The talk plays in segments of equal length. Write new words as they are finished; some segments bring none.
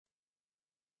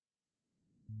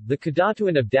The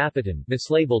Kedatuan of Dapitan,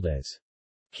 mislabeled as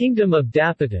Kingdom of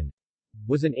Dapitan,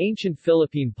 was an ancient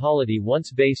Philippine polity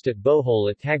once based at Bohol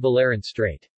at Tagbilaran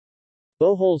Strait.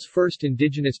 Bohol's first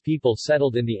indigenous people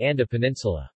settled in the Anda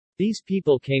Peninsula. These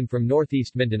people came from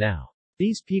northeast Mindanao.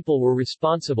 These people were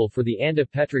responsible for the Anda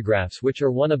petrographs, which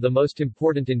are one of the most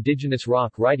important indigenous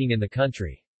rock writing in the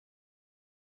country.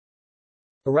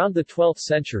 Around the 12th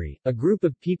century, a group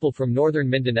of people from northern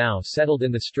Mindanao settled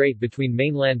in the strait between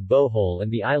mainland Bohol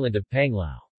and the island of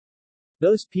Panglao.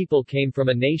 Those people came from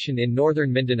a nation in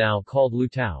northern Mindanao called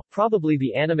Lutao, probably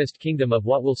the animist kingdom of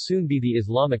what will soon be the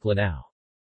Islamic Lanao.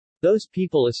 Those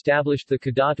people established the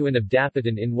Kedatuan of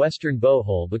Dapitan in western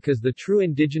Bohol because the true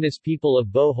indigenous people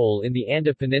of Bohol in the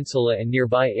Anda Peninsula and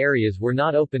nearby areas were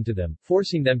not open to them,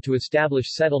 forcing them to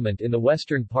establish settlement in the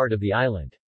western part of the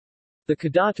island. The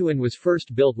Kedatuan was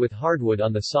first built with hardwood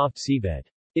on the soft seabed.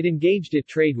 It engaged in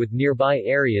trade with nearby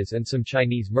areas and some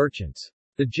Chinese merchants.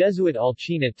 The Jesuit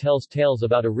Alcina tells tales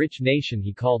about a rich nation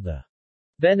he called the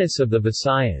Venice of the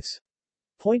Visayas,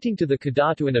 pointing to the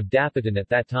Kedatuan of Dapitan at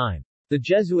that time. The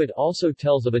Jesuit also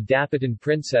tells of a Dapitan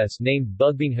princess named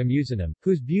Bugbing Hamusinum,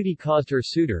 whose beauty caused her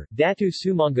suitor, Datu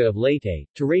Sumanga of Leyte,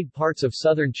 to raid parts of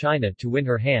southern China to win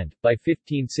her hand. By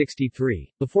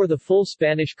 1563, before the full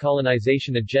Spanish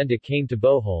colonization agenda came to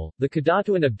Bohol, the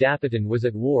Kedatuan of Dapitan was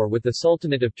at war with the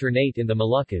Sultanate of Ternate in the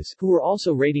Moluccas, who were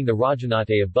also raiding the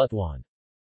Rajanate of Butuan.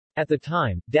 At the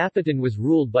time, Dapitan was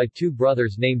ruled by two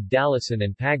brothers named Dalasan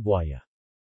and Pagbuaya.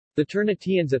 The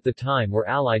Ternateans at the time were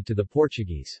allied to the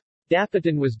Portuguese.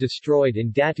 Dapitan was destroyed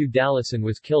and Datu Dalasan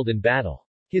was killed in battle.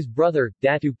 His brother,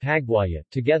 Datu Pagbuaya,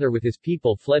 together with his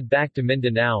people fled back to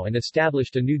Mindanao and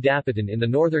established a new Dapitan in the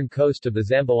northern coast of the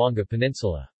Zamboanga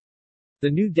Peninsula.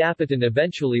 The new Dapitan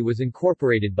eventually was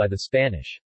incorporated by the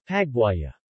Spanish.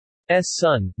 Pagbuaya's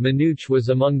son, Manuch, was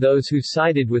among those who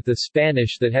sided with the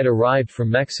Spanish that had arrived from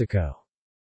Mexico.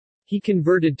 He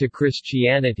converted to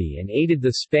Christianity and aided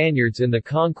the Spaniards in the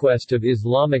conquest of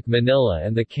Islamic Manila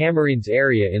and the Camarines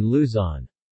area in Luzon.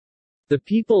 The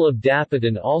people of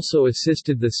Dapitan also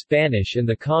assisted the Spanish in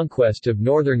the conquest of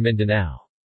northern Mindanao.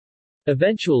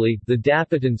 Eventually, the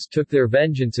Dapitans took their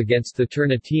vengeance against the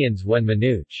Ternateans when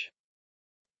Manuch's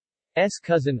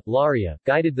cousin, Laria,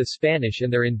 guided the Spanish in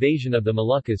their invasion of the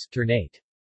Moluccas, Ternate.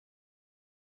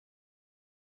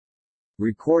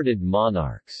 Recorded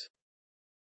monarchs.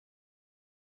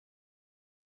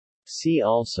 See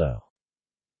also: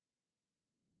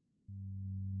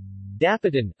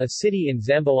 Dapitan, a city in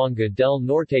Zamboanga del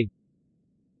Norte.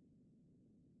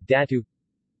 Datu.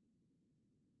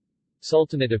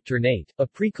 Sultanate of Ternate, a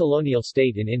pre-colonial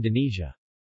state in Indonesia.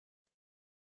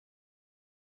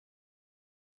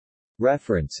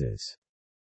 References.